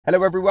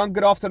Hello everyone,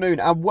 good afternoon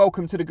and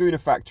welcome to the Gooner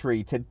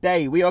Factory.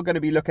 Today we are going to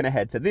be looking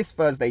ahead to this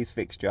Thursday's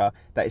fixture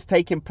that is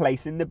taking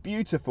place in the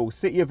beautiful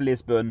city of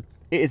Lisbon.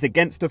 It is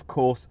against, of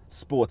course,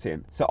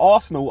 Sporting. So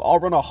Arsenal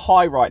are on a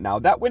high right now.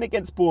 That win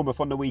against Bournemouth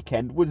on the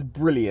weekend was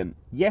brilliant.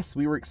 Yes,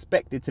 we were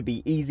expected to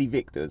be easy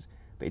victors,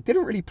 but it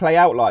didn't really play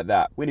out like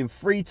that. Winning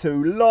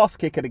 3-2, last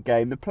kick of the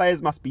game. The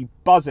players must be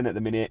buzzing at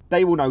the minute.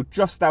 They will know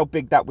just how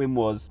big that win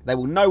was. They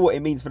will know what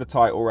it means for the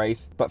title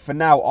race. But for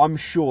now, I'm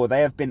sure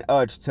they have been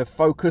urged to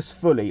focus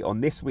fully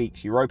on this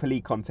week's Europa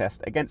League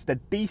contest against a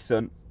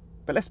decent,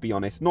 but let's be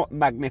honest, not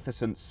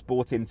magnificent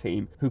Sporting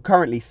team who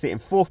currently sit in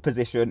 4th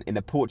position in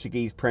the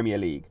Portuguese Premier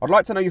League. I'd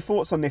like to know your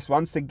thoughts on this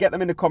one, so get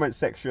them in the comments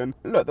section.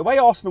 Look, the way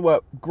Arsenal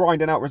were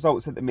grinding out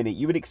results at the minute,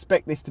 you would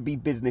expect this to be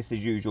business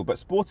as usual, but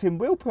Sporting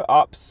will put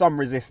up some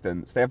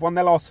resistance. They have won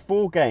their last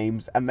 4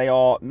 games and they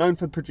are known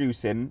for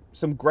producing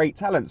some great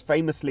talents.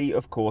 Famously,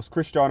 of course,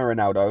 Cristiano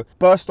Ronaldo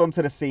burst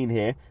onto the scene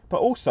here, but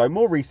also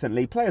more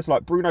recently players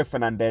like Bruno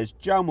Fernandes,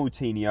 João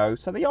Moutinho,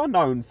 so they are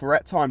known for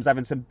at times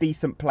having some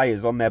decent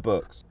players on their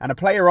books. And a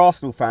player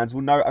Arsenal fans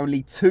will know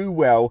only too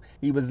well.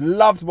 He was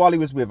loved while he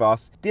was with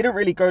us. Didn't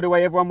really go the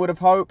way everyone would have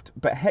hoped,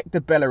 but Hector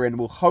Bellerin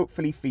will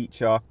hopefully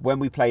feature when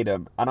we play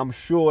them. And I'm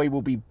sure he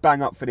will be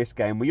bang up for this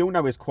game. We all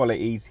know his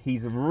qualities.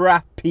 He's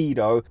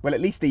rapido. Well,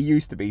 at least he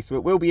used to be. So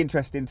it will be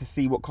interesting to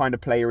see what kind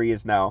of player he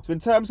is now. So in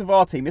terms of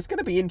our team, it's going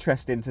to be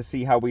interesting to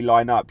see how we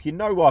line up. You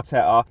know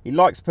Arteta, he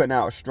likes putting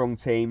out a strong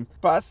team.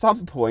 But at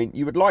some point,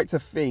 you would like to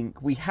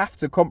think we have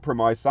to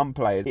compromise some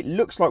players. It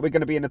looks like we're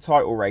going to be in a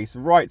title race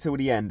right till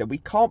the end. And we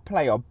can't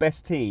play our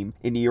best team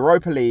in the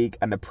Europa League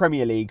and the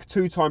Premier League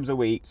 2 times a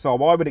week, so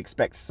I would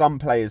expect some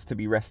players to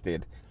be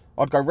rested.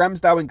 I'd go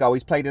Ramsdale in goal.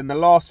 He's played in the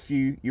last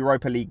few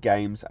Europa League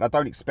games, and I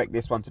don't expect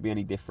this one to be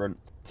any different.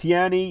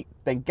 Tierney,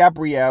 then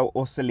Gabriel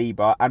or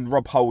Saliba, and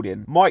Rob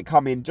Holding might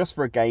come in just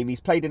for a game. He's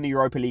played in the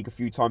Europa League a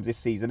few times this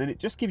season, and it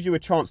just gives you a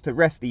chance to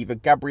rest either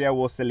Gabriel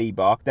or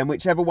Saliba. Then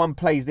whichever one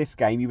plays this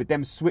game, you would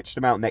then switch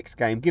them out next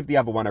game, give the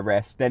other one a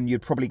rest. Then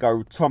you'd probably go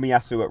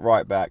Tomiyasu at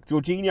right back.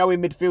 Jorginho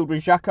in midfield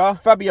with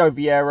Xhaka, Fabio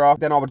Vieira.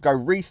 Then I would go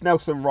Reece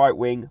Nelson right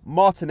wing,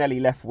 Martinelli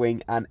left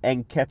wing, and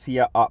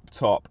Nketiah up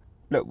top.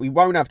 Look, we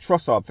won't have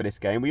Trossard for this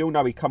game. We all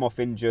know he come off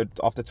injured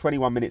after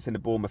 21 minutes in the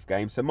Bournemouth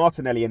game. So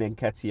Martinelli and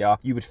Nketiah,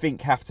 you would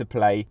think, have to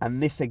play. And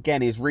this,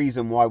 again, is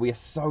reason why we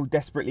so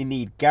desperately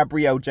need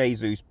Gabriel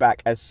Jesus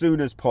back as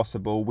soon as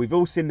possible. We've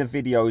all seen the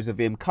videos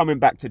of him coming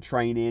back to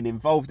training,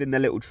 involved in the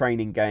little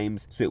training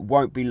games. So it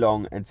won't be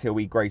long until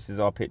he graces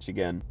our pitch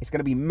again. It's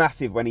going to be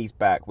massive when he's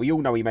back. We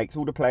all know he makes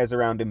all the players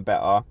around him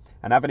better.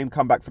 And having him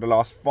come back for the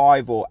last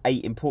 5 or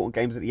 8 important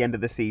games at the end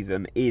of the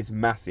season is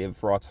massive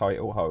for our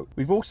title hope.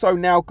 We've also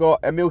now got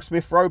Emil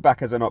Smith-Rowe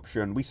back as an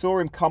option. We saw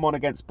him come on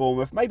against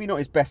Bournemouth. Maybe not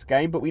his best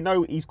game, but we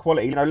know he's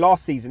quality. You know,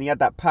 last season he had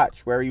that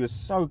patch where he was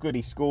so good.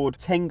 He scored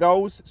 10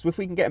 goals. So if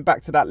we can get him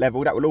back to that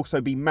level, that will also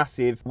be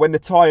massive. When the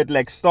tired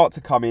legs start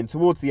to come in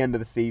towards the end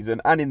of the season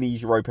and in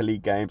these Europa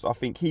League games, I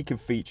think he could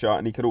feature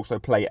and he could also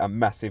play a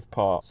massive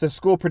part. So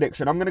score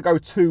prediction, I'm going to go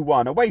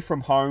 2-1 away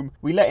from home.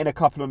 We let in a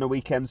couple on the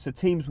weekend, so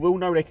teams will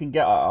know they can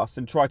get at us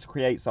and try to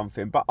create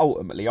something. But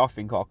ultimately, I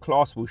think our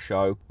class will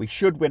show. We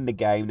should win the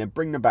game, then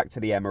bring them back to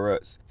the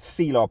Emirates,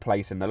 seal our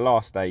place in the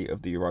last day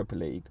of the Europa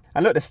League.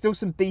 And look, there's still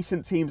some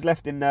decent teams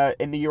left in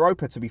the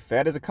Europa, to be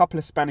fair. There's a couple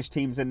of Spanish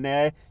teams in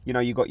there. You know,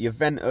 you got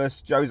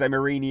Juventus, Jose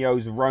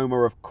Mourinho's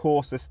Roma, of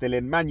course, are still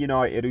in. Man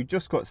United, who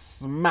just got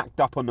smacked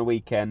up on the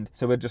weekend.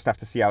 So we'll just have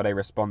to see how they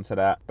respond to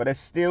that. But there's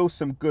still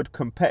some good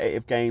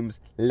competitive games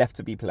left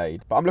to be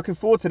played. But I'm looking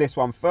forward to this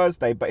one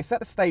Thursday. But it's at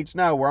the stage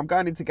now where I'm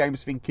going into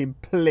games thinking,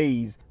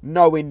 please,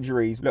 no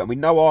injuries. Look, we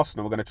know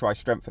Arsenal are going to try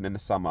strengthen in the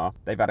summer.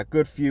 They've had a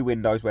good few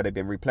windows where they've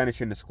been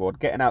replenishing the squad,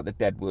 getting out the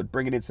deadwood,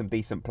 bringing in some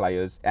decent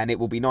players, and it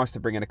will be nice to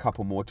bring in a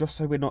couple more just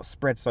so we're not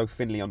spread so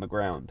thinly on the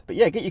ground. But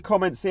yeah, get your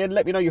comments in,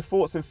 let me know your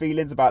thoughts and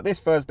feelings about this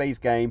Thursday's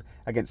game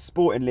against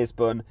Sporting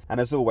Lisbon, and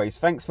as always,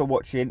 thanks for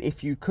watching.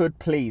 If you could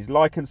please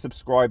like and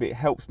subscribe, it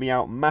helps me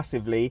out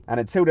massively, and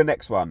until the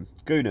next one,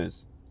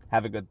 Gooners,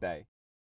 have a good day.